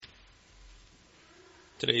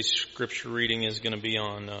Today's scripture reading is going to be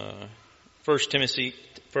on 1 Timothy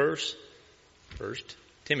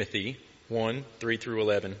 1, 3 through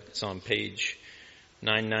 11. It's on page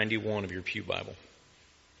 991 of your Pew Bible.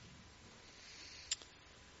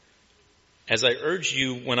 As I urged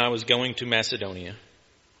you when I was going to Macedonia,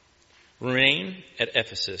 remain at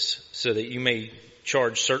Ephesus so that you may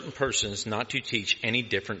charge certain persons not to teach any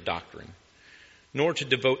different doctrine, nor to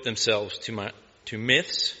devote themselves to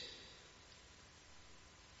myths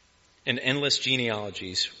and endless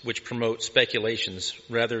genealogies which promote speculations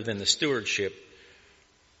rather than the stewardship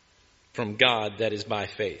from God that is by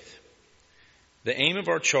faith. The aim of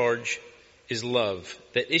our charge is love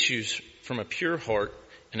that issues from a pure heart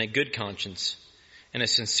and a good conscience and a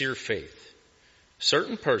sincere faith.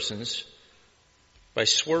 Certain persons, by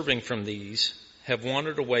swerving from these, have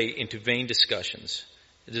wandered away into vain discussions,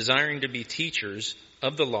 desiring to be teachers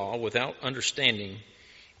of the law without understanding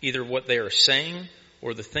either what they are saying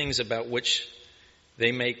or the things about which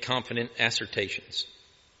they make confident assertions.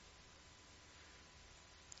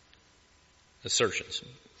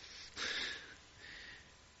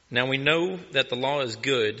 Now we know that the law is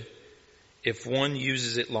good if one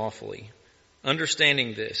uses it lawfully,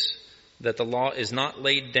 understanding this, that the law is not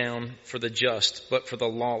laid down for the just, but for the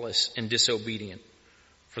lawless and disobedient,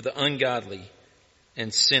 for the ungodly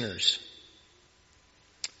and sinners,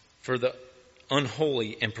 for the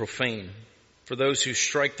unholy and profane, for those who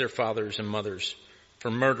strike their fathers and mothers, for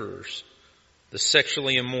murderers, the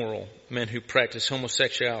sexually immoral, men who practice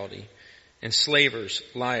homosexuality, enslavers,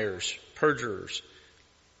 liars, perjurers,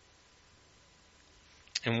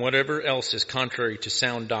 and whatever else is contrary to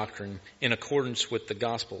sound doctrine in accordance with the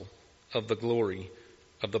gospel of the glory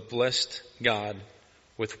of the blessed God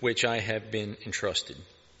with which I have been entrusted.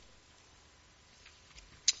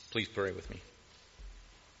 Please pray with me.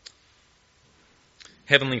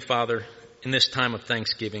 Heavenly Father, in this time of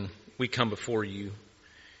thanksgiving, we come before you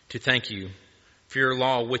to thank you for your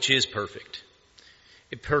law, which is perfect.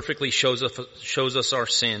 It perfectly shows us our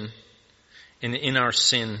sin, and in our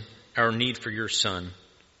sin, our need for your Son,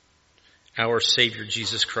 our Savior,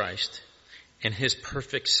 Jesus Christ, and his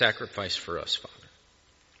perfect sacrifice for us, Father.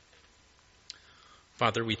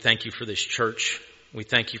 Father, we thank you for this church. We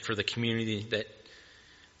thank you for the community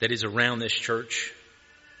that is around this church.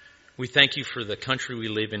 We thank you for the country we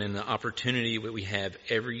live in and the opportunity that we have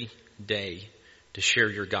every day to share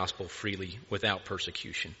your gospel freely without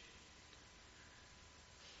persecution.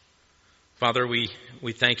 Father, we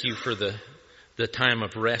thank you for the time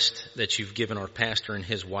of rest that you've given our pastor and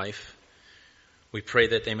his wife. We pray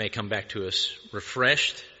that they may come back to us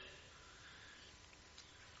refreshed.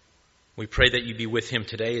 We pray that you be with him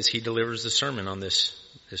today as he delivers the sermon on this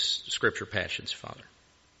scripture passage, Father.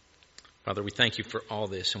 Father, we thank you for all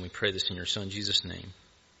this, and we pray this in your Son, Jesus' name.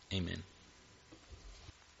 Amen.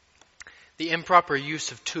 The improper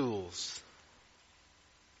use of tools.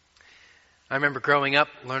 I remember growing up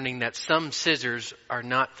learning that some scissors are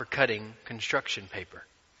not for cutting construction paper.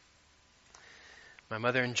 My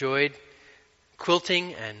mother enjoyed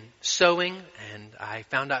quilting and sewing, and I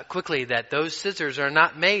found out quickly that those scissors are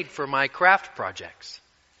not made for my craft projects.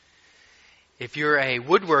 If you're a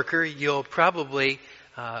woodworker, you'll probably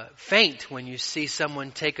faint when you see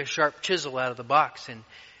someone take a sharp chisel out of the box and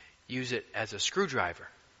use it as a screwdriver.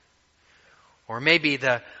 Or maybe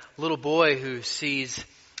the little boy who sees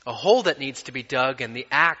a hole that needs to be dug and the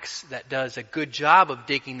axe that does a good job of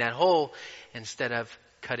digging that hole instead of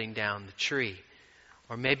cutting down the tree.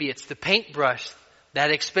 Or maybe it's the paintbrush,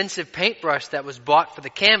 that expensive paintbrush that was bought for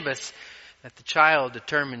the canvas that the child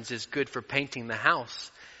determines is good for painting the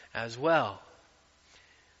house as well.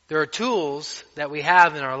 There are tools that we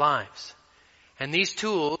have in our lives. And these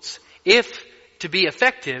tools, if to be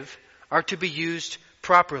effective, are to be used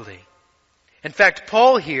properly. In fact,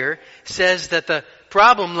 Paul here says that the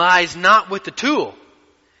problem lies not with the tool,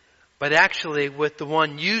 but actually with the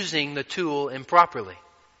one using the tool improperly.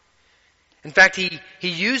 In fact, he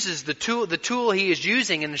uses the tool he is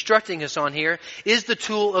using and instructing us on here is the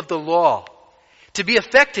tool of the law. To be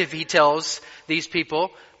effective, he tells these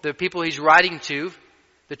people, the people he's writing to,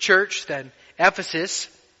 the church that Ephesus,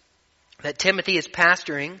 that Timothy is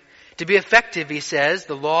pastoring, to be effective, he says,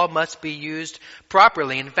 the law must be used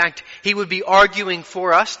properly. In fact, he would be arguing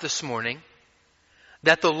for us this morning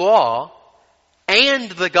that the law and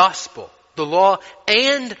the gospel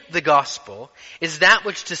is that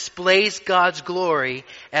which displays God's glory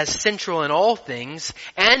as central in all things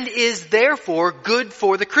and is therefore good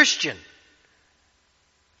for the Christian.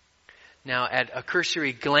 Now, at a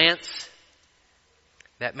cursory glance,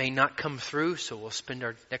 that may not come through, so we'll spend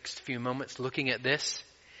our next few moments looking at this.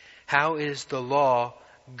 How is the law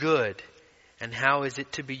good? And how is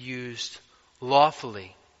it to be used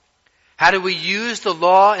lawfully? How do we use the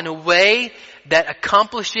law in a way that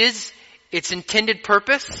accomplishes its intended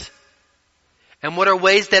purpose? And what are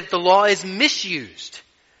ways that the law is misused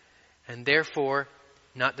and therefore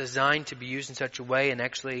not designed to be used in such a way and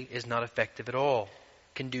actually is not effective at all,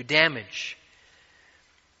 can do damage?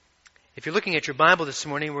 If you're looking at your Bible this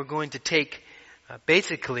morning, we're going to take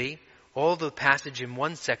basically all the passage in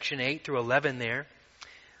one section, 8 through 11 there.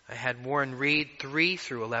 I had Warren read 3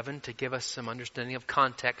 through 11 to give us some understanding of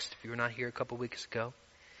context if you were not here a couple weeks ago.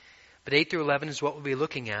 But 8 through 11 is what we'll be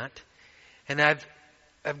looking at. And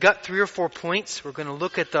I've got 3 or 4 points. We're going to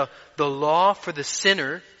look at the law for the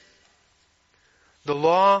sinner, the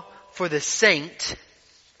law for the saint,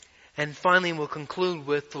 and finally we'll conclude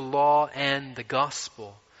with the law and the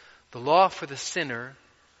gospel. The law for the sinner,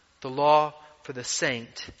 the law for the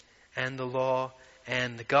saint, and the law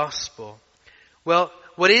and the gospel. Well,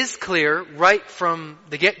 what is clear right from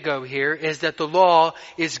the get-go here is that the law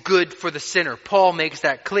is good for the sinner. Paul makes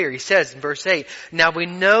that clear. He says in verse 8, "Now we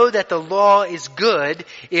know that the law is good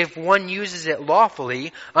if one uses it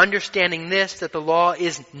lawfully, understanding this, that the law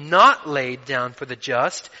is not laid down for the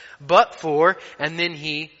just, but for," and then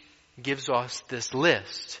he gives us this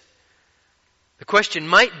list. The question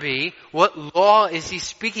might be, what law is he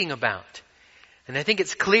speaking about? And I think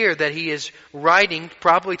it's clear that he is writing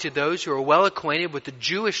probably to those who are well acquainted with the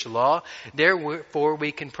Jewish law. Therefore,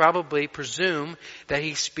 we can probably presume that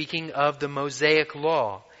he's speaking of the Mosaic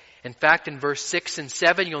law. In fact, in verse 6 and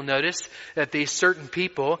 7, you'll notice that these certain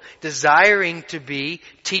people, desiring to be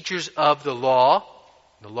teachers of the law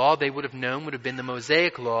they would have known would have been the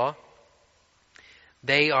Mosaic law,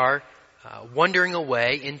 they are wandering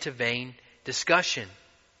away into vain discussion.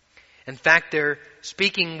 In fact, they're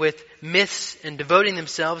speaking with myths and devoting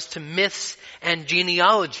themselves to myths and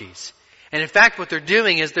genealogies. And in fact, what they're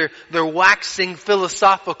doing is they're waxing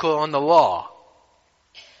philosophical on the law.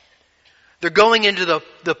 They're going into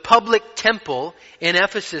the public temple in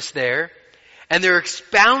Ephesus there, and they're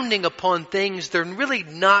expounding upon things they're really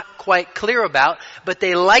not quite clear about, but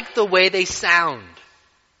they like the way they sound.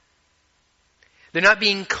 They're not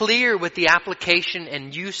being clear with the application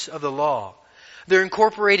and use of the law. They're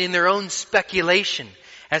incorporating their own speculation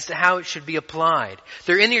as to how it should be applied.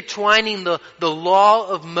 They're intertwining the law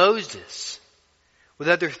of Moses with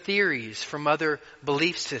other theories from other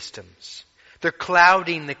belief systems. They're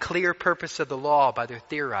clouding the clear purpose of the law by their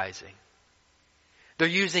theorizing. They're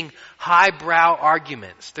using highbrow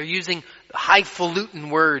arguments. They're using highfalutin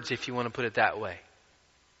words, if you want to put it that way,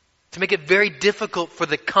 to make it very difficult for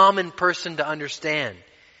the common person to understand.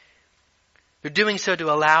 They're doing so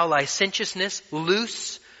to allow licentiousness,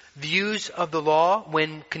 loose views of the law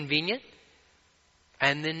when convenient,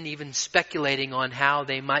 and then even speculating on how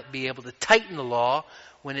they might be able to tighten the law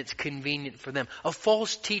when it's convenient for them. A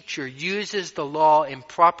false teacher uses the law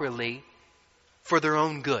improperly for their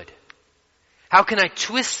own good. How can I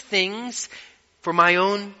twist things for my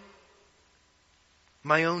own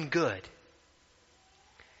good?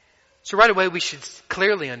 So right away we should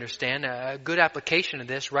clearly understand a good application of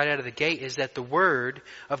this right out of the gate is that the Word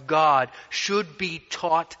of God should be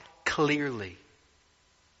taught clearly.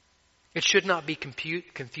 It should not be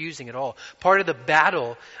confusing at all. Part of the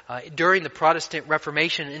battle during the Protestant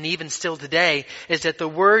Reformation and even still today is that the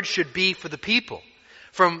Word should be for the people.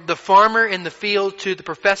 From the farmer in the field to the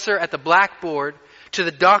professor at the blackboard to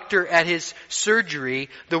the doctor at his surgery,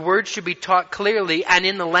 the Word should be taught clearly and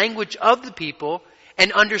in the language of the people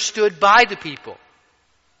and understood by the people.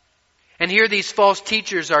 And here these false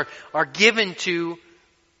teachers are given to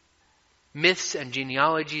myths and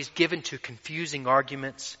genealogies, given to confusing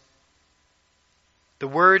arguments. The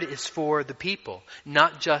Word is for the people,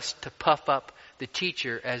 not just to puff up the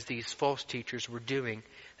teacher as these false teachers were doing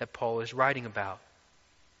that Paul is writing about.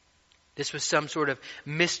 This was some sort of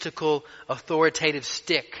mystical, authoritative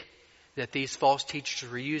stick that these false teachers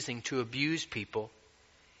were using to abuse people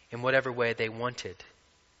in whatever way they wanted.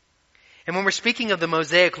 And when we're speaking of the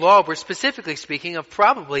Mosaic Law, we're specifically speaking of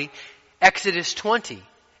probably Exodus 20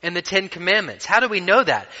 and the 10 Commandments. How do we know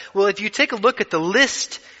that? Well, if you take a look at the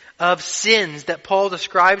list of sins that Paul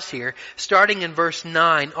describes here, starting in verse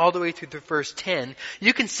 9 all the way through to verse 10,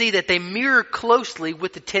 you can see that they mirror closely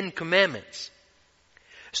with the 10 Commandments.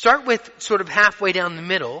 Start with sort of halfway down the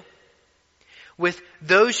middle, with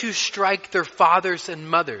those who strike their fathers and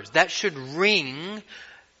mothers. That should ring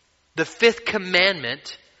the 5th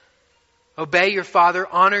commandment, obey your father,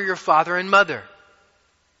 honor your father and mother.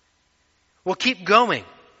 Well, keep going.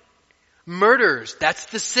 Murders, that's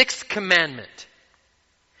the 6th commandment.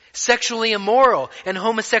 Sexually immoral and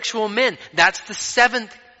homosexual men, that's the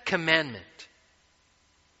 7th commandment.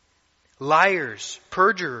 liars,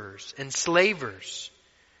 perjurers, enslavers.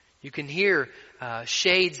 You can hear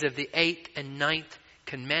shades of the 8th and 9th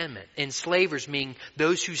commandment. Enslavers meaning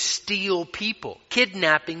those who steal people,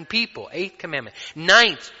 kidnapping people. 8th commandment.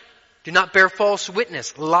 9th, do not bear false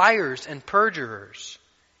witness, liars and perjurers.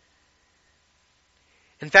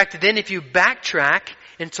 In fact, then if you backtrack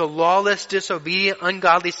into lawless, disobedient,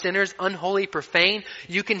 ungodly sinners, unholy, profane,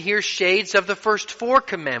 you can hear shades of the first 4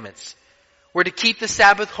 commandments. We're to keep the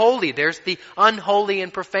Sabbath holy. There's the unholy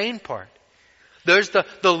and profane part. There's the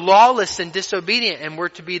lawless and disobedient, and we're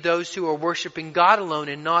to be those who are worshiping God alone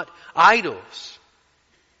and not idols.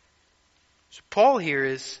 So Paul here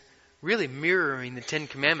is really mirroring the 10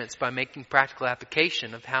 Commandments by making practical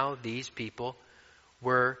application of how these people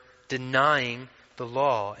were denying the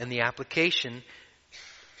law and the application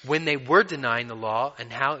when they were denying the law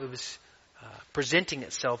and how it was presenting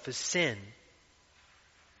itself as sin.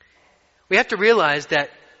 We have to realize that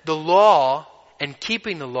the law and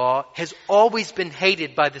keeping the law has always been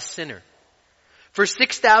hated by the sinner. For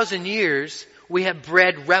 6,000 years, we have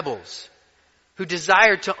bred rebels who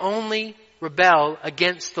desire to only rebel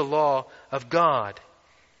against the law of God.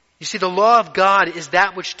 You see, the law of God is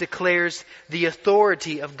that which declares the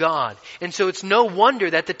authority of God. And so it's no wonder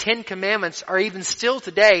that the 10 Commandments are even still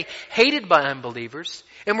today hated by unbelievers,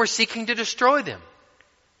 and we're seeking to destroy them.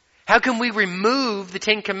 How can we remove the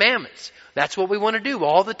 10 Commandments? That's what we want to do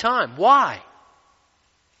all the time. Why?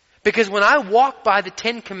 Because when I walk by the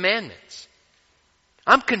 10 Commandments,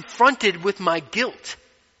 I'm confronted with my guilt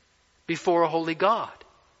before a holy God.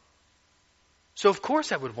 So of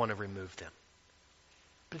course I would want to remove them.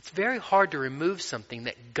 But it's very hard to remove something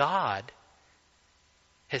that God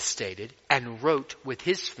has stated and wrote with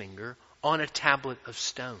His finger on a tablet of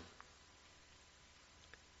stone.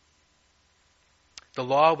 The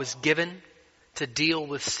law was given to deal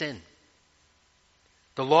with sin.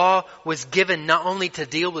 The law was given not only to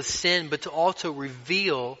deal with sin, but to also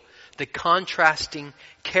reveal the contrasting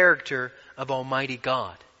character of Almighty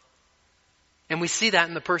God. And we see that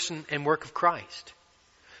in the person and work of Christ.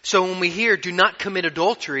 So when we hear, do not commit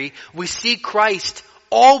adultery, we see Christ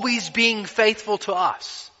always being faithful to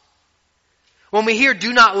us. When we hear,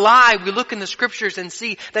 do not lie, we look in the Scriptures and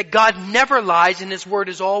see that God never lies and His Word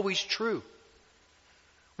is always true.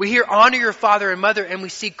 We hear, honor your father and mother, and we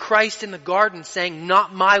see Christ in the garden saying,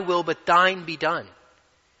 not my will, but thine be done.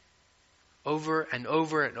 Over and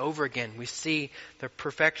over and over again, we see the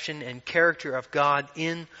perfection and character of God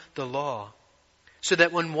in the law. So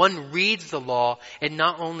that when one reads the law, it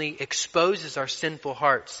not only exposes our sinful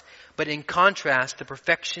hearts, but in contrast, the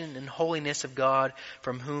perfection and holiness of God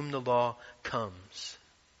from whom the law comes.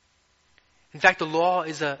 In fact, the law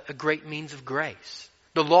is a great means of grace.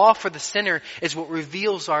 The law for the sinner is what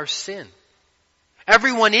reveals our sin.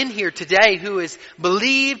 Everyone in here today who has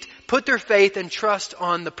believed, put their faith and trust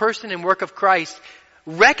on the person and work of Christ,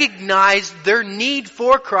 recognized their need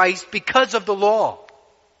for Christ because of the law.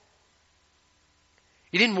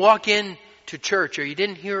 You didn't walk in to church, or you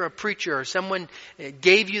didn't hear a preacher, or someone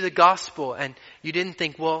gave you the gospel and you didn't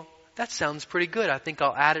think, well, that sounds pretty good. I think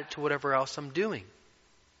I'll add it to whatever else I'm doing.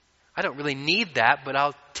 I don't really need that, but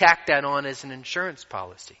I'll tack that on as an insurance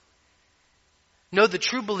policy. No, the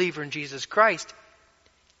true believer in Jesus Christ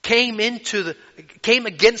came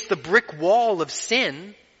against the brick wall of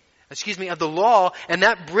sin, of the law, and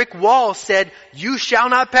that brick wall said, you shall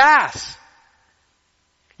not pass.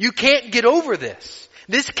 You can't get over this.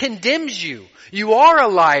 This condemns you. You are a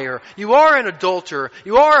liar. You are an adulterer.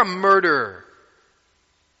 You are a murderer.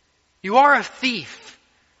 You are a thief.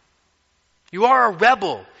 You are a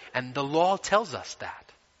rebel. And the law tells us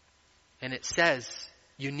that. And it says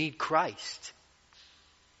you need Christ,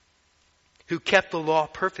 who kept the law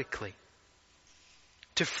perfectly,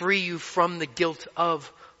 to free you from the guilt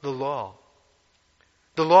of the law.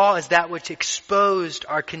 The law is that which exposed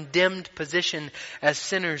our condemned position as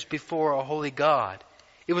sinners before a holy God.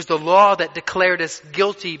 It was the law that declared us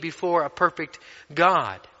guilty before a perfect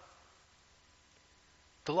God.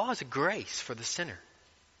 The law is a grace for the sinner.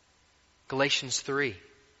 Galatians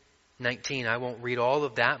 3:19. I won't read all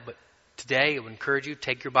of that, but today I would encourage you,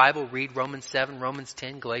 take your Bible, read Romans 7, Romans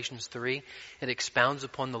 10, Galatians 3. It expounds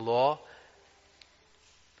upon the law.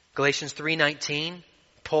 Galatians 3:19,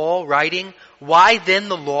 Paul writing, why then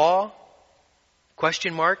the law? ?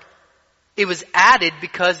 It was added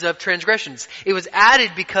because of transgressions. It was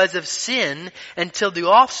added because of sin until the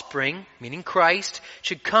offspring, meaning Christ,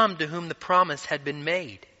 should come to whom the promise had been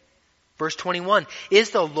made. Verse 21,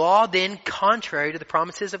 is the law then contrary to the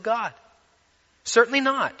promises of God? Certainly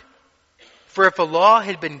not. For if a law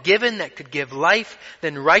had been given that could give life,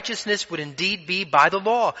 then righteousness would indeed be by the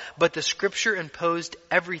law. But the Scripture imposed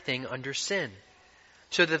everything under sin,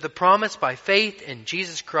 so that the promise by faith in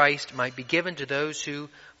Jesus Christ might be given to those who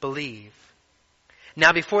believe.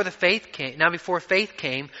 Now before faith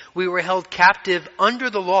came, we were held captive under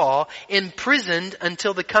the law, imprisoned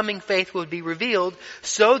until the coming faith would be revealed.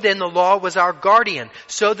 So then the law was our guardian.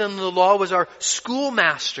 So then the law was our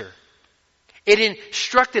schoolmaster. It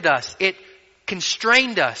instructed us. It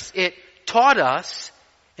constrained us. It taught us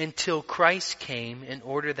until Christ came in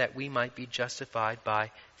order that we might be justified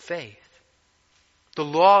by faith. The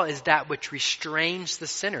law is that which restrains the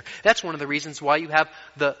sinner. That's one of the reasons why you have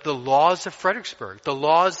the laws of Fredericksburg, the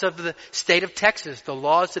laws of the state of Texas, the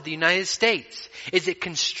laws of the United States. Is it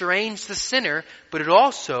constrains the sinner, but it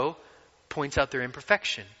also points out their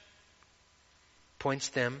imperfection. Points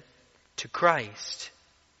them to Christ.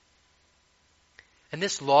 And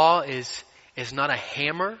this law is not a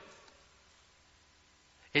hammer.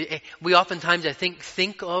 We oftentimes, I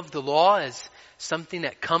think of the law as something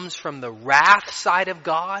that comes from the wrath side of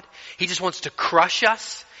God. He just wants to crush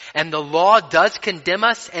us. And the law does condemn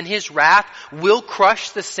us, and His wrath will crush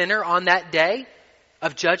the sinner on that day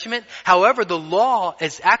of judgment. However, the law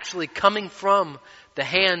is actually coming from the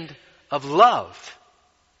hand of love.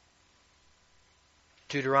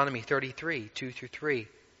 Deuteronomy 33, 2-3.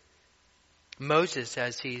 Moses,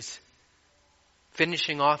 as he's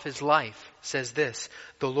finishing off his life, says this: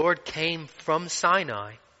 "The Lord came from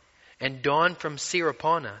Sinai and dawned from Seir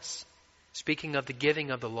upon us." Speaking of the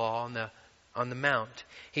giving of the law on the mount.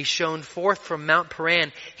 "He shone forth from Mount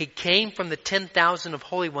Paran. He came from the 10,000 of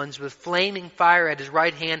holy ones with flaming fire at His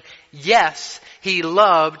right hand. Yes, He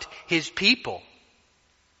loved His people."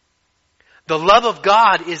 The love of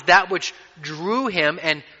God is that which drew Him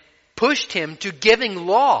and pushed Him to giving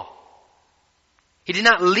law. He did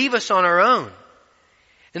not leave us on our own.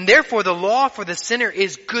 And therefore the law for the sinner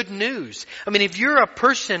is good news. I mean, if you're a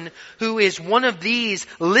person who is one of these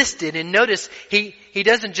listed, and notice he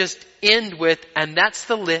doesn't just end with, "and that's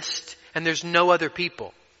the list, and there's no other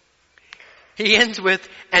people." He ends with,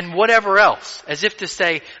 "and whatever else," as if to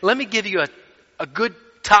say, let me give you a good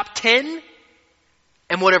top 10,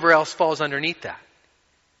 and whatever else falls underneath that.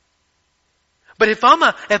 But if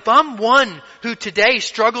I'm one who today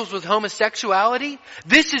struggles with homosexuality,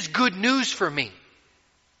 this is good news for me.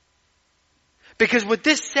 Because what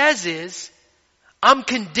this says is, I'm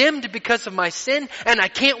condemned because of my sin and I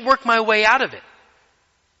can't work my way out of it.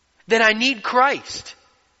 That I need Christ.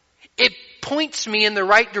 It points me in the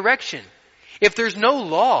right direction. If there's no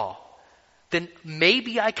law, then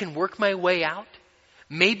maybe I can work my way out.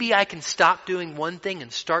 Maybe I can stop doing one thing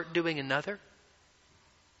and start doing another.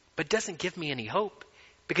 But it doesn't give me any hope,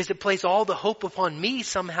 because it places all the hope upon me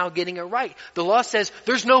somehow getting it right. The law says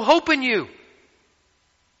there's no hope in you.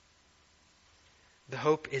 The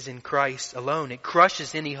hope is in Christ alone. It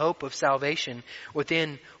crushes any hope of salvation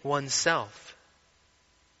within oneself.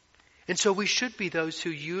 And so we should be those who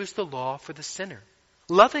use the law for the sinner,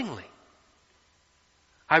 lovingly.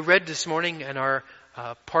 I read this morning in our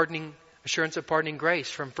assurance of pardoning grace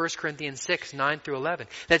from 1 Corinthians 6, 9-11,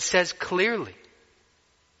 that says clearly,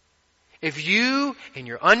 if you in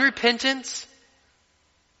your unrepentance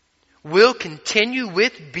will continue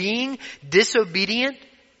with being disobedient,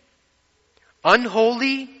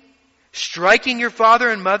 unholy, striking your father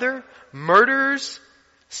and mother, murderers,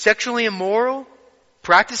 sexually immoral,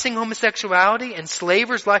 practicing homosexuality,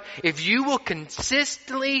 enslavers, if you will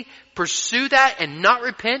consistently pursue that and not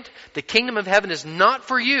repent, the kingdom of heaven is not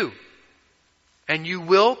for you. And you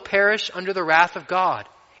will perish under the wrath of God.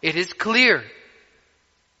 It is clear.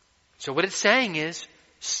 So what it's saying is,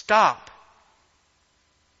 stop.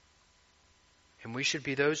 And we should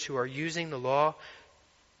be those who are using the law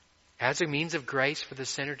as a means of grace for the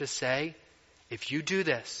sinner to say, if you do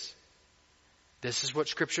this, this is what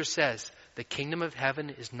Scripture says, the kingdom of heaven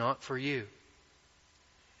is not for you.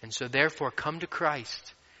 And so therefore come to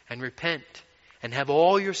Christ and repent and have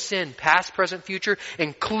all your sin, past, present, future,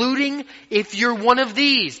 including if you're one of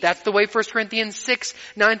these. That's the way 1 Corinthians 6,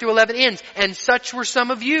 9-11 ends. And such were some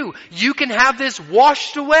of you. You can have this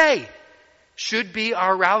washed away. Should be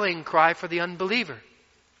our rallying cry for the unbeliever.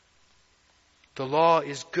 The law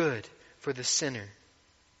is good for the sinner.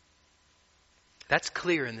 That's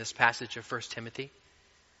clear in this passage of 1 Timothy.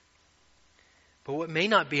 But what may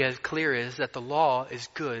not be as clear is that the law is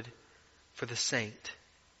good for the saint.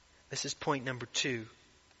 This is point number 2.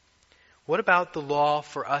 What about the law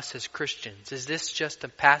for us as Christians? Is this just a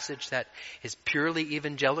passage that is purely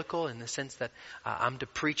evangelical in the sense that I'm to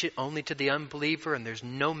preach it only to the unbeliever and there's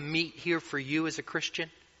no meat here for you as a Christian?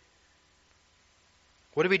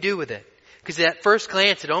 What do we do with it? Because at first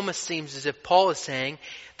glance, it almost seems as if Paul is saying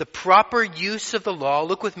the proper use of the law,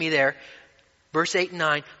 look with me there, verse 8 and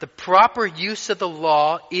 9, the proper use of the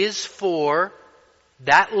law is for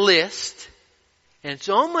that list. And it's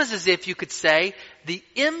almost as if you could say the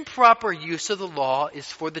improper use of the law is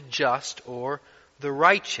for the just or the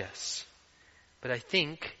righteous. But I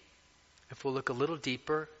think if we'll look a little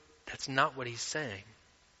deeper, that's not what he's saying.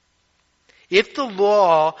 If the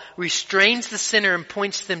law restrains the sinner and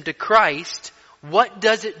points them to Christ, what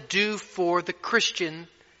does it do for the Christian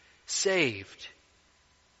saved?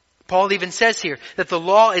 Paul even says here that the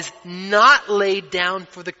law is not laid down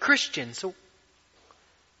for the Christian. So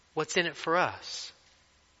what's in it for us?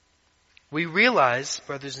 We realize,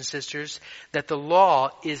 brothers and sisters, that the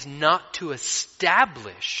law is not to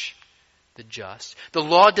establish the just. The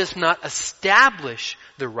law does not establish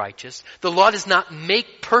the righteous. The law does not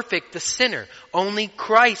make perfect the sinner. Only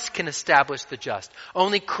Christ can establish the just.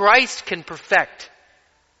 Only Christ can perfect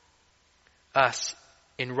us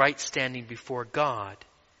in right standing before God.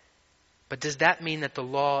 But does that mean that the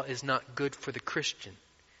law is not good for the Christian?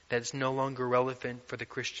 That it's no longer relevant for the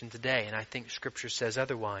Christian today? And I think Scripture says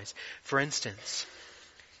otherwise. For instance,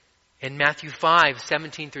 in Matthew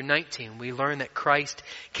 5:17 through 19, we learn that Christ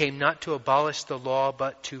came not to abolish the law,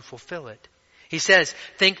 but to fulfill it. He says,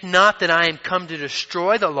 "Think not that I am come to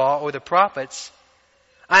destroy the law or the prophets.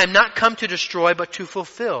 I am not come to destroy, but to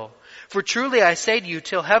fulfill. For truly I say to you,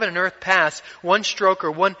 till heaven and earth pass, one stroke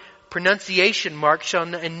or one pronunciation mark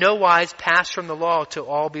shall in no wise pass from the law till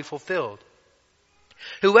all be fulfilled.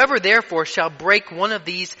 Whoever therefore shall break one of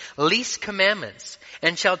these least commandments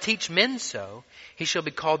and shall teach men so, he shall be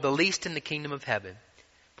called the least in the kingdom of heaven.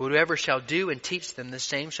 But whoever shall do and teach them, the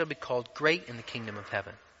same shall be called great in the kingdom of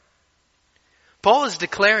heaven." Paul is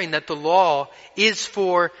declaring that the law is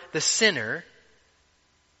for the sinner,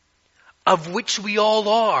 of which we all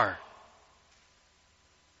are.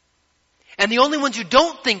 And the only ones who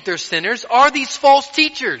don't think they're sinners are these false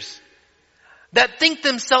teachers that think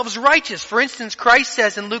themselves righteous. For instance, Christ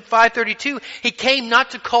says in Luke 5:32, He came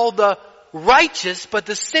not to call the righteous, but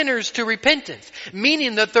the sinners to repentance.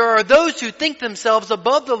 Meaning that there are those who think themselves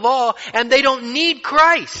above the law and they don't need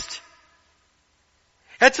Christ.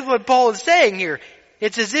 That's what Paul is saying here.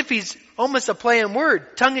 It's as if he's almost a play on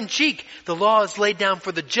word, tongue in cheek. The law is laid down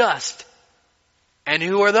for the just. And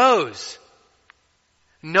who are those?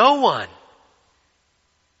 No one.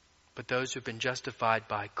 But those who have been justified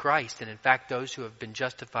by Christ. And in fact, those who have been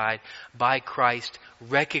justified by Christ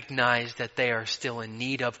recognize that they are still in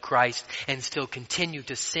need of Christ and still continue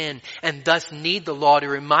to sin and thus need the law to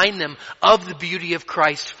remind them of the beauty of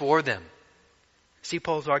Christ for them. See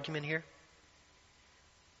Paul's argument here?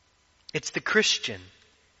 It's the Christian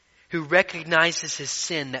who recognizes his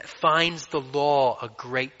sin that finds the law a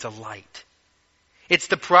great delight. It's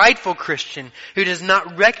the prideful Christian who does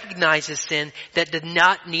not recognize his sin that did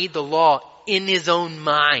not need the law in his own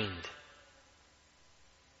mind.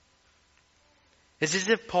 It's as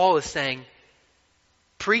if Paul is saying,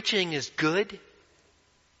 preaching is good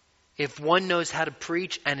if one knows how to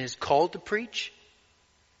preach and is called to preach.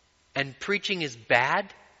 And preaching is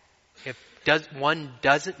bad if one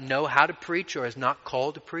doesn't know how to preach or is not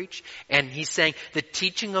called to preach. And he's saying the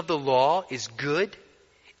teaching of the law is good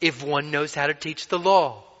if one knows how to teach the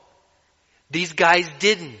law. These guys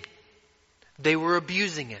didn't. They were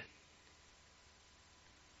abusing it.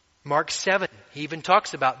 Mark 7, he even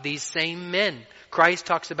talks about these same men. Christ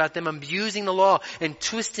talks about them abusing the law and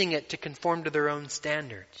twisting it to conform to their own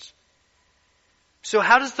standards. So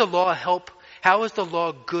how does the law help? How is the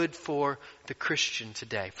law good for the Christian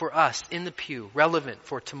today? For us in the pew, relevant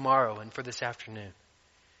for tomorrow and for this afternoon?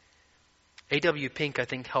 A.W. Pink, I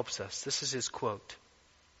think, helps us. This is his quote.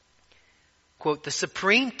 Quote, "The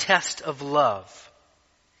supreme test of love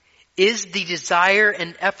is the desire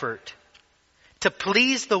and effort to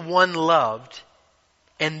please the one loved,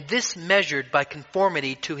 and this measured by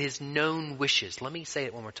conformity to his known wishes." Let me say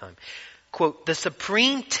it one more time. Quote, "The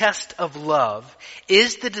supreme test of love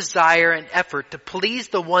is the desire and effort to please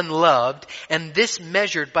the one loved, and this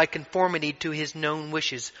measured by conformity to his known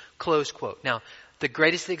wishes." Close quote. Now, the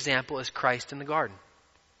greatest example is Christ in the garden,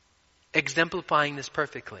 exemplifying this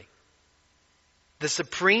perfectly. The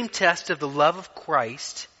supreme test of the love of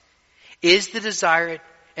Christ is the desire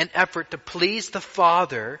and effort to please the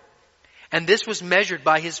Father, and this was measured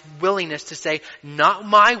by His willingness to say, "Not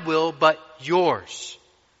my will, but yours,"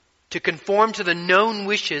 to conform to the known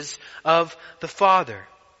wishes of the Father.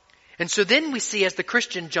 And so then we see as the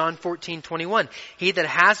Christian, John 14:21, "He that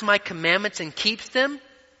has my commandments and keeps them,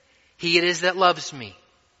 he it is that loves me."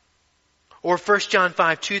 Or 1 John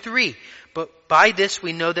 5:2-3, "But by this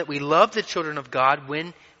we know that we love the children of God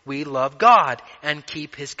when we love God and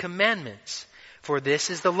keep His commandments. For this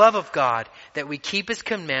is the love of God, that we keep His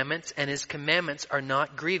commandments, and His commandments are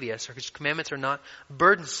not grievous, or His commandments are not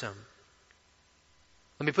burdensome.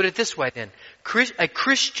 Let me put it this way then. A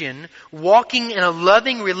Christian walking in a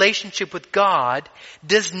loving relationship with God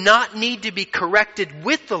does not need to be corrected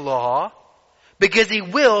with the law, because he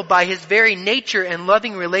will, by his very nature and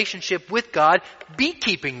loving relationship with God, be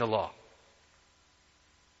keeping the law.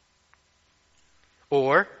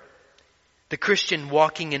 Or, the Christian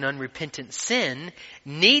walking in unrepentant sin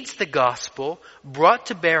needs the gospel brought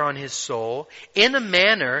to bear on his soul in a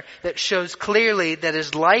manner that shows clearly that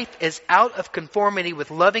his life is out of conformity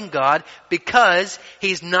with loving God because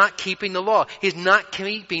he's not keeping the law. He's not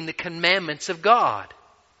keeping the commandments of God.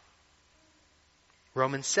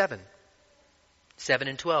 Romans 7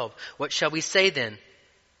 and 12. What shall we say then?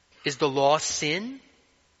 Is the law sin?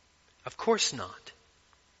 Of course not.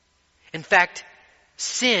 In fact,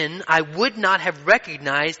 sin I would not have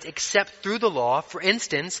recognized except through the law. For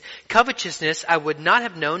instance, covetousness I would not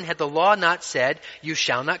have known had the law not said, you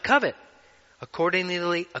shall not covet.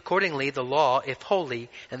 Accordingly, the law, if holy,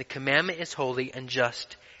 and the commandment is holy and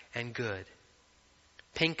just and good.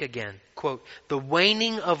 Pink again, quote, the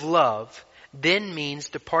waning of love then means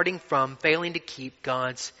departing from, failing to keep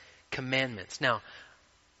God's commandments. Now,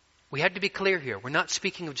 we have to be clear here. We're not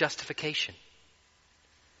speaking of justification.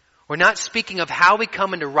 We're not speaking of how we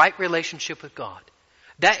come into right relationship with God.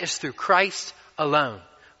 That is through Christ alone,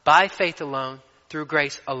 by faith alone, through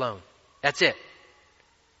grace alone. That's it.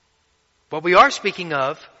 What we are speaking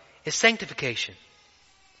of is sanctification.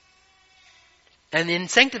 And in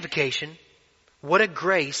sanctification, what a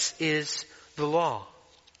grace is the law.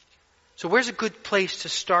 So where's a good place to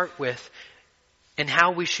start with and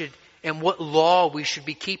how we should, and what law we should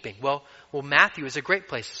be keeping? Well, Matthew is a great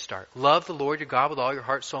place to start. Love the Lord your God with all your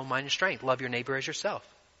heart, soul, mind, and strength. Love your neighbor as yourself.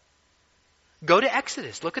 Go to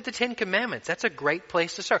Exodus. Look at the 10 Commandments. That's a great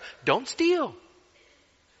place to start. Don't steal.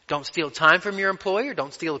 Don't steal time from your employer.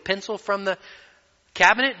 Don't steal a pencil from the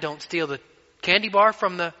cabinet. Don't steal the candy bar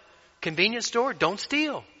from the convenience store. Don't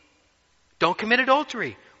steal. Don't commit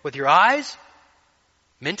adultery with your eyes,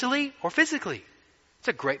 mentally or physically. It's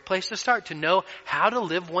a great place to start, to know how to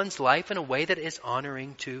live one's life in a way that is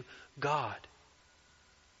honoring to God.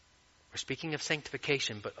 We're speaking of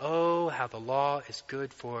sanctification, but oh, how the law is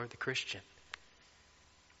good for the Christian.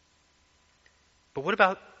 But what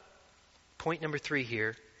about point number 3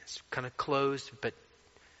 here? It's kind of closed, but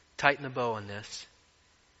tighten the bow on this.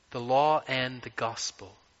 The law and the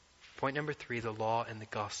gospel. Point number 3, the law and the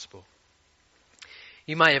gospel.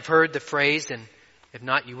 You might have heard the phrase, and if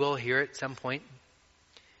not, you will hear it at some point.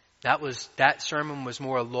 That sermon was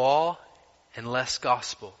more law and less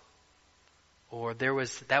gospel. Or that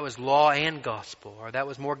was law and gospel. Or that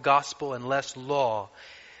was more gospel and less law.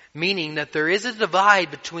 Meaning that there is a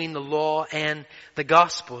divide between the law and the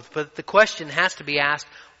gospel. But the question has to be asked,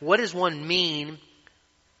 what does one mean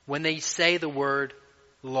when they say the word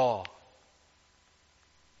law?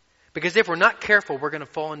 Because if we're not careful, we're going to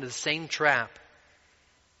fall into the same trap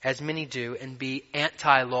as many do, and be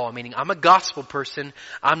anti-law, meaning I'm a gospel person,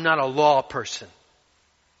 I'm not a law person.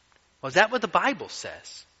 Well, is that what the Bible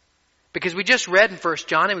says? Because we just read in 1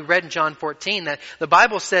 John and we read in John 14 that the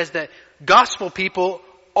Bible says that gospel people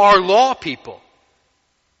are law people.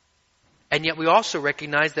 And yet we also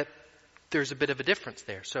recognize that there's a bit of a difference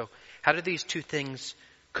there. So how do these two things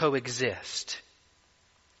coexist?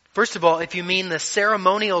 First of all, if you mean the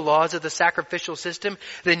ceremonial laws of the sacrificial system,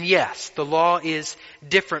 then yes, the law is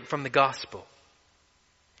different from the gospel.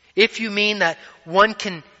 If you mean that one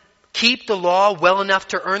can keep the law well enough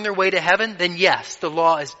to earn their way to heaven, then yes, the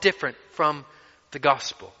law is different from the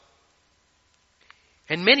gospel.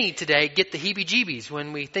 And many today get the heebie-jeebies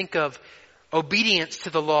when we think of obedience to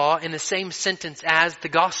the law in the same sentence as the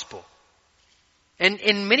gospel. And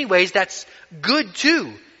in many ways that's good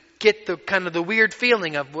too. Get the kind of the weird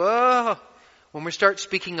feeling of, whoa, when we start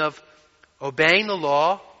speaking of obeying the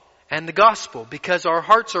law and the gospel, because our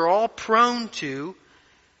hearts are all prone to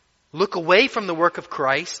look away from the work of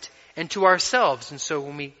Christ and to ourselves. And so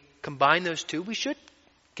when we combine those two, we should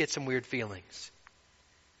get some weird feelings.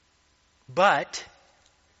 But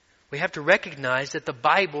we have to recognize that the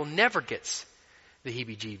Bible never gets the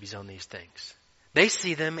heebie-jeebies on these things. They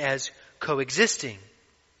see them as coexisting.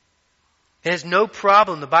 It has no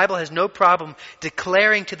problem, the Bible has no problem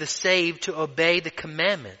declaring to the saved to obey the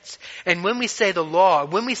commandments. And when we say the law,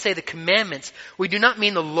 when we say the commandments, we do not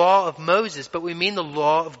mean the law of Moses, but we mean the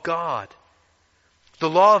law of God. The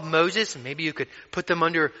law of Moses, and maybe you could put them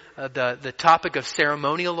under the topic of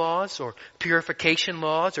ceremonial laws or purification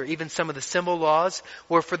laws or even some of the symbol laws,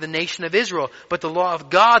 were for the nation of Israel. But the law of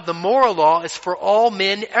God, the moral law, is for all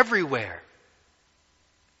men everywhere.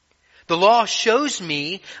 The law shows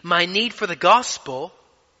me my need for the gospel,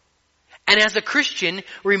 and as a Christian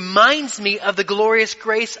reminds me of the glorious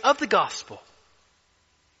grace of the gospel.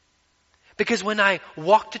 Because when I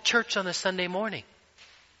walk to church on a Sunday morning,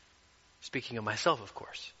 speaking of myself, of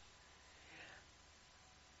course,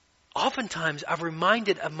 oftentimes I'm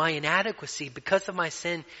reminded of my inadequacy because of my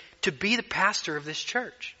sin to be the pastor of this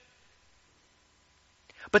church.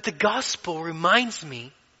 But the gospel reminds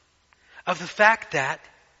me of the fact that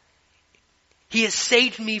He has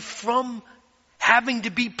saved me from having to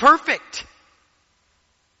be perfect.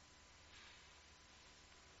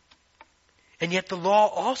 And yet the law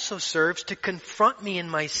also serves to confront me in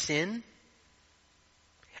my sin,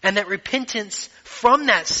 and that repentance from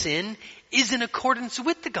that sin is in accordance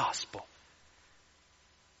with the gospel.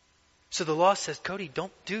 So the law says, Cody,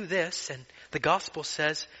 don't do this. And the gospel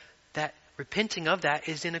says that repenting of that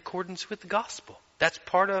is in accordance with the gospel. That's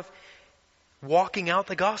part of walking out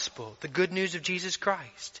the gospel, the good news of Jesus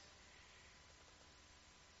Christ.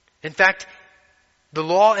 In fact, the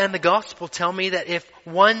law and the gospel tell me that if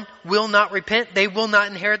one will not repent, they will not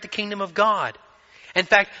inherit the kingdom of God. In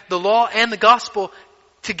fact, the law and the gospel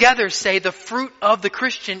together say the fruit of the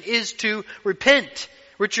Christian is to repent.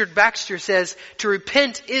 Richard Baxter says, to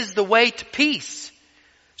repent is the way to peace.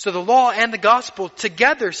 So the law and the gospel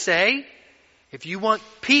together say, if you want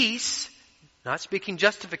peace, not speaking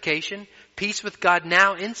justification, peace with God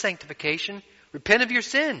now in sanctification, repent of your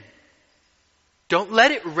sin. Don't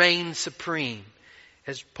let it reign supreme,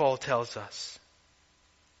 as Paul tells us.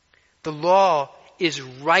 The law is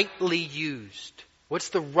rightly used. What's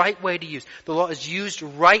the right way to use? The law is used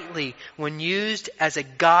rightly when used as a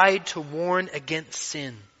guide to warn against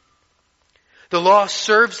sin. The law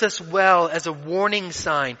serves us well as a warning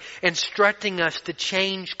sign, instructing us to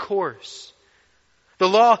change course. The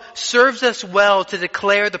law serves us well to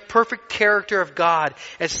declare the perfect character of God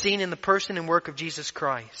as seen in the person and work of Jesus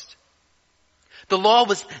Christ. The law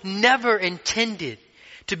was never intended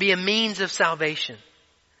to be a means of salvation.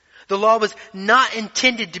 The law was not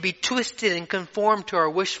intended to be twisted and conformed to our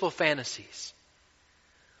wishful fantasies.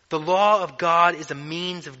 The law of God is a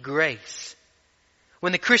means of grace.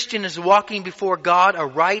 When the Christian is walking before God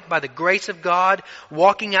aright by the grace of God,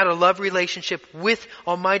 walking out a love relationship with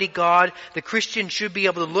Almighty God, the Christian should be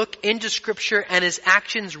able to look into Scripture and his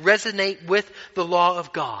actions resonate with the law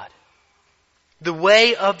of God. The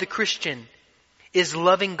way of the Christian is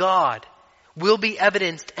loving God, will be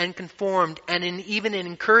evidenced and conformed and even an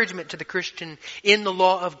encouragement to the Christian in the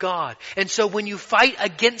law of God. And so when you fight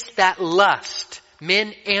against that lust,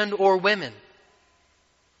 men and or women,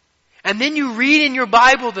 and then you read in your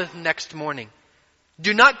Bible the next morning,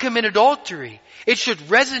 do not commit adultery, it should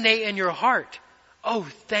resonate in your heart. Oh,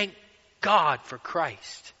 thank God for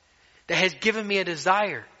Christ that has given me a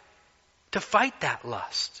desire to fight that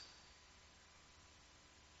lust.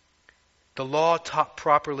 The law taught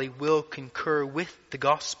properly will concur with the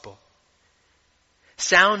gospel.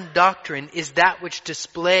 Sound doctrine is that which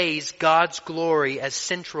displays God's glory as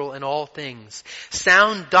central in all things.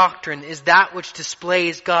 Sound doctrine is that which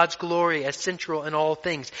displays God's glory as central in all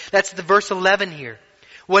things. That's the verse 11 here.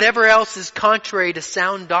 Whatever else is contrary to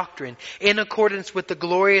sound doctrine, in accordance with the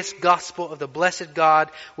glorious gospel of the blessed God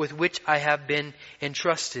with which I have been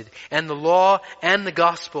entrusted. And the law and the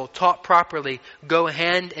gospel taught properly go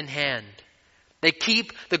hand in hand. They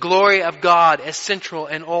keep the glory of God as central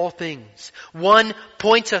in all things. One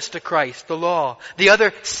points us to Christ, the law. The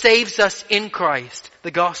other saves us in Christ, the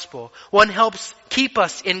gospel. One helps keep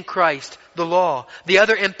us in Christ, the law. The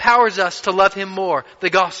other empowers us to love Him more, the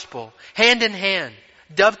gospel. Hand in hand,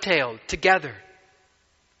 dovetailed together.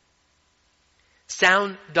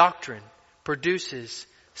 Sound doctrine produces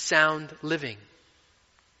sound living.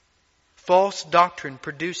 False doctrine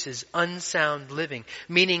produces unsound living,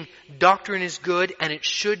 meaning doctrine is good and it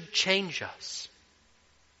should change us.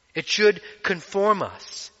 It should conform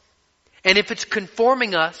us. And if it's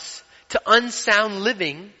conforming us to unsound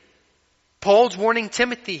living, Paul's warning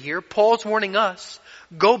Timothy here, Paul's warning us,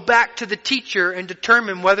 go back to the teacher and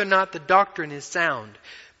determine whether or not the doctrine is sound,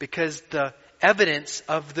 because the evidence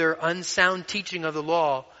of their unsound teaching of the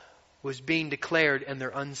law was being declared in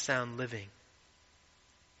their unsound living.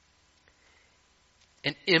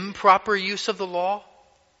 An improper use of the law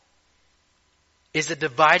is a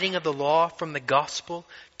dividing of the law from the gospel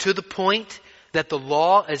to the point that the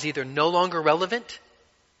law is either no longer relevant,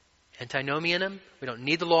 antinomianum, we don't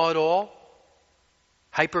need the law at all,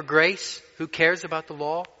 hyper grace, who cares about the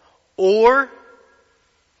law, or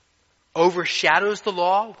overshadows the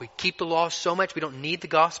law. We keep the law so much we don't need the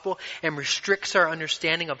gospel, and restricts our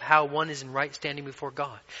understanding of how one is in right standing before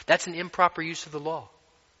God. That's an improper use of the law.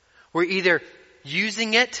 We're either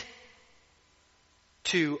using it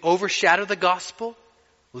to overshadow the gospel,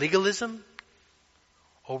 legalism,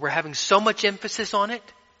 or we're having so much emphasis on it,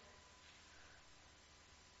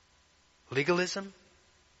 legalism,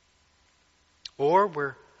 or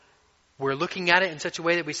we're looking at it in such a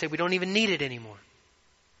way that we say we don't even need it anymore.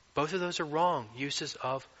 Both of those are wrong uses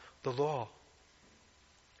of the law.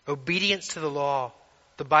 Obedience to the law,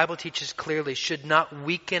 the Bible teaches clearly, should not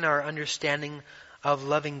weaken our understanding of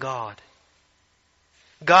loving God.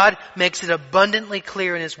 God makes it abundantly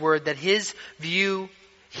clear in His Word that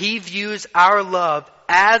He views our love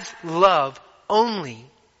as love only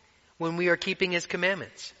when we are keeping His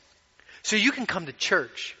commandments. So you can come to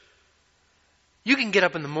church. You can get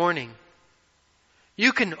up in the morning.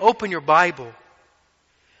 You can open your Bible.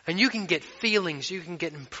 And you can get feelings, you can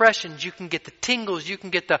get impressions, you can get the tingles, you can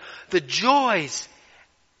get the joys.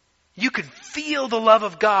 You can feel the love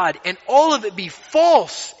of God, and all of it be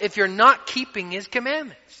false if you're not keeping His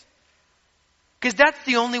commandments. Because that's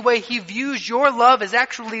the only way He views your love as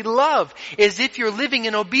actually love, is if you're living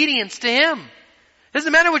in obedience to Him. It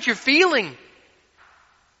doesn't matter what you're feeling.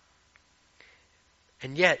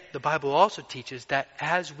 And yet, the Bible also teaches that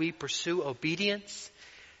as we pursue obedience,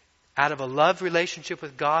 out of a love relationship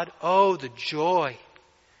with God, oh, the joy.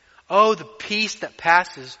 Oh, the peace that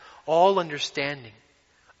passes all understanding.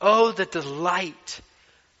 Oh, the delight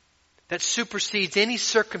that supersedes any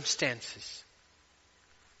circumstances.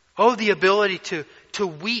 Oh, the ability to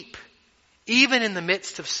weep even in the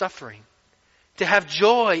midst of suffering. To have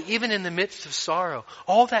joy even in the midst of sorrow.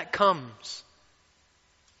 All that comes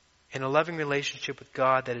in a loving relationship with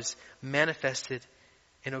God that is manifested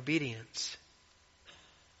in obedience.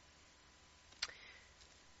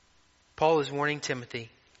 Paul is warning Timothy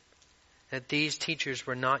that these teachers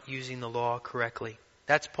were not using the law correctly.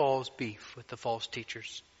 That's Paul's beef with the false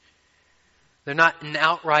teachers. They're not in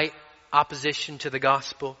outright opposition to the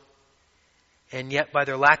gospel. And yet by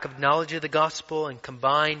their lack of knowledge of the gospel and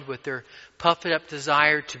combined with their puffed up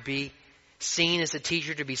desire to be seen as a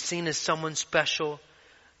teacher, to be seen as someone special,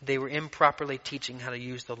 they were improperly teaching how to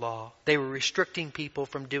use the law. They were restricting people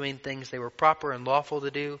from doing things they were proper and lawful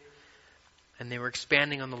to do. And they were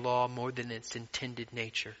expanding on the law more than its intended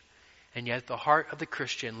nature. And yet the heart of the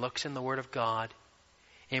Christian looks in the Word of God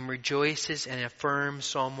and rejoices and affirms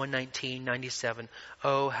Psalm 119:97.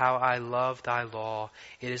 Oh, how I love thy law.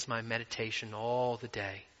 It is my meditation all the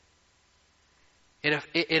day.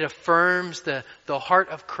 It affirms the heart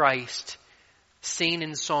of Christ seen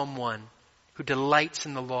in Psalm 1, who delights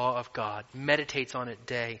in the law of God, meditates on it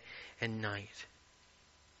day and night.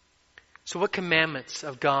 So what commandments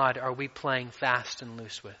of God are we playing fast and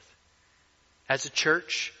loose with? As a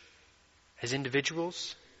church? As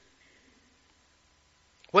individuals?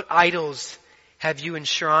 What idols have you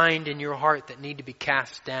enshrined in your heart that need to be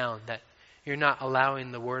cast down, that you're not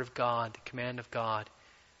allowing the Word of God, the command of God,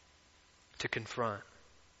 to confront?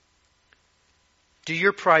 Do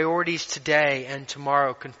your priorities today and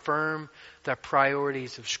tomorrow confirm the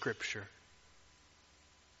priorities of Scripture?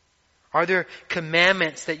 Are there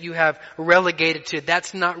commandments that you have relegated to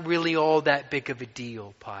that's not really all that big of a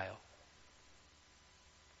deal pile?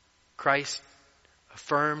 Christ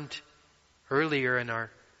affirmed earlier in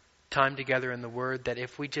our time together in the Word that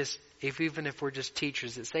even if we're just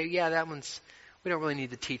teachers that say, yeah, we don't really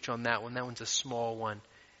need to teach on that one's a small one.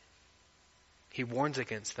 He warns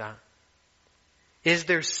against that. Is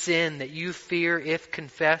there sin that you fear, if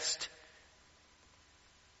confessed,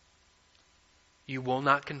 you will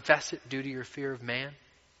not confess it due to your fear of man?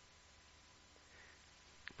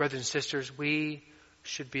 Brothers and sisters, we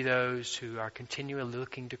should be those who are continually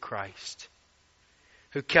looking to Christ,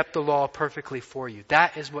 who kept the law perfectly for you.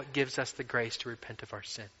 That is what gives us the grace to repent of our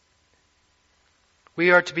sin.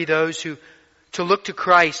 We are to be those to look to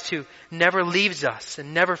Christ, who never leaves us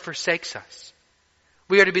and never forsakes us.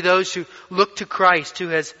 We are to be those who look to Christ, who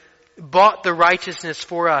has bought the righteousness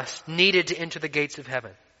for us needed to enter the gates of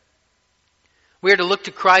heaven. We are to look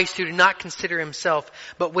to Christ, who did not consider Himself,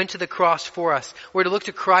 but went to the cross for us. We're to look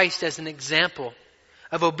to Christ as an example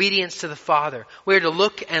of obedience to the Father. We are to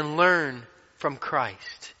look and learn from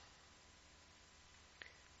Christ.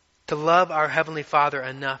 To love our Heavenly Father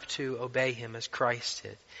enough to obey Him as Christ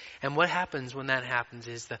did. And what happens when that happens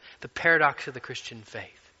is the paradox of the Christian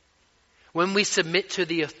faith. When we submit to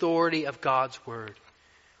the authority of God's Word,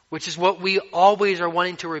 which is what we always are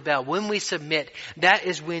wanting to rebel. When we submit, that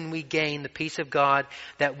is when we gain the peace of God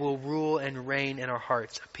that will rule and reign in our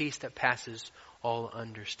hearts, a peace that passes all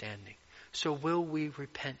understanding. So will we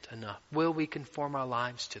repent enough? Will we conform our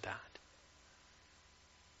lives to that?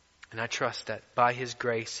 And I trust that by His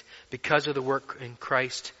grace, because of the work in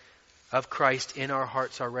Christ, of Christ in our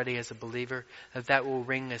hearts already as a believer, that will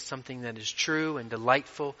ring as something that is true and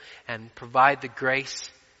delightful and provide the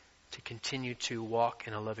grace to continue to walk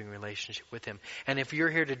in a loving relationship with Him. And if you're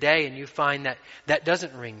here today and you find that that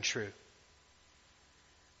doesn't ring true,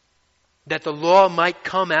 that the law might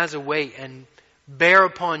come as a weight and bear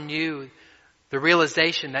upon you the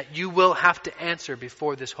realization that you will have to answer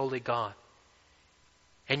before this holy God.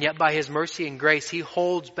 And yet by His mercy and grace, He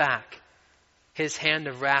holds back His hand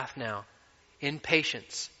of wrath now in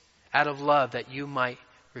patience, out of love, that you might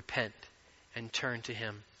repent and turn to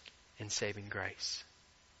Him in saving grace.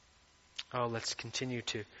 Oh, let's continue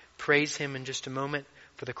to praise Him in just a moment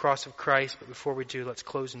for the cross of Christ. But before we do, let's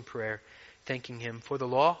close in prayer, thanking Him for the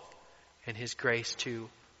law and His grace to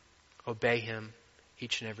obey Him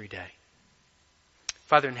each and every day.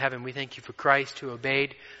 Father in heaven, we thank You for Christ who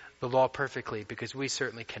obeyed the law perfectly, because we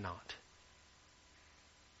certainly cannot.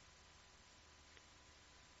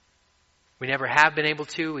 We never have been able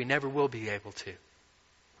to. We never will be able to.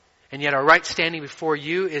 And yet our right standing before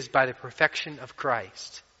You is by the perfection of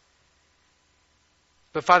Christ.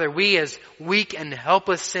 But Father, we as weak and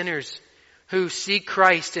helpless sinners who see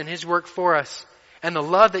Christ and His work for us and the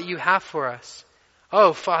love that You have for us,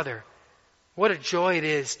 oh Father, what a joy it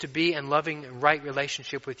is to be in loving and right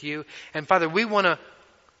relationship with You. And Father, we want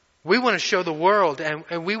to show the world,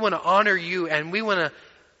 and we want to honor You, and we want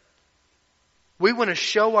to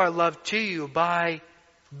show our love to You by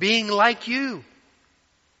being like You.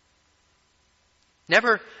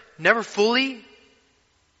 Never fully,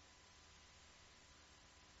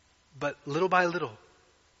 but little by little,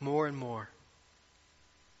 more and more.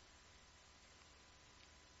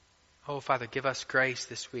 Oh, Father, give us grace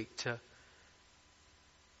this week to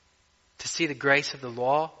see the grace of the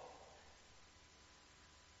law,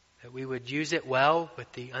 that we would use it well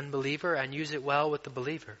with the unbeliever and use it well with the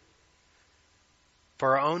believer.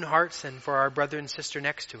 For our own hearts and for our brother and sister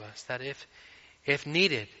next to us, that if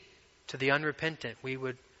needed, to the unrepentant, we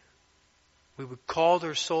would call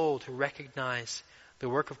their soul to recognize the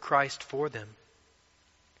work of Christ for them.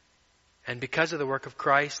 And because of the work of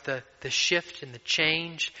Christ, the shift and the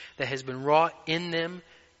change that has been wrought in them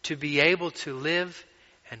to be able to live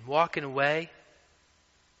and walk in a way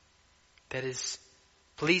that is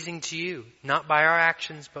pleasing to You, not by our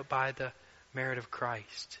actions, but by the merit of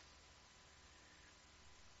Christ.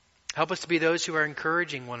 Help us to be those who are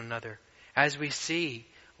encouraging one another as we see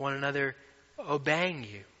one another obeying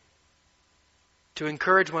You, to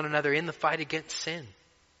encourage one another in the fight against sin.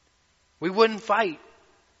 We wouldn't fight.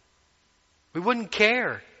 We wouldn't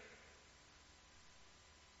care.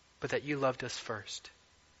 But that You loved us first.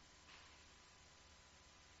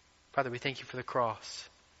 Father, we thank You for the cross.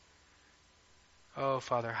 Oh,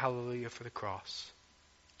 Father, hallelujah for the cross,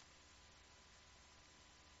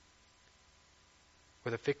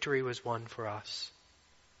 where the victory was won for us.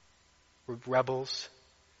 We're rebels,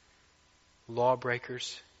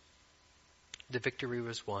 lawbreakers. The victory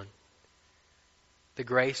was won. The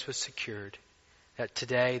grace was secured, that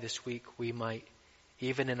today, this week, we might,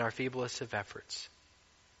 even in our feeblest of efforts,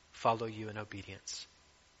 follow You in obedience.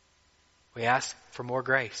 We ask for more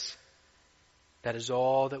grace. That is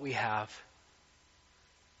all that we have.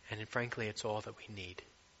 And frankly, it's all that we need.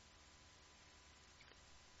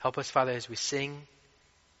 Help us, Father, as we sing,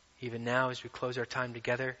 even now as we close our time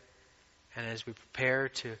together, and as we prepare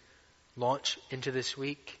to launch into this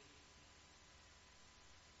week.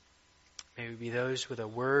 May we be those with a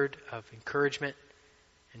word of encouragement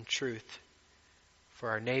and truth for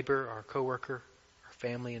our neighbor, our coworker, our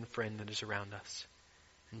family and friend that is around us.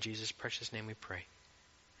 In Jesus' precious name we pray.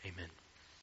 Amen.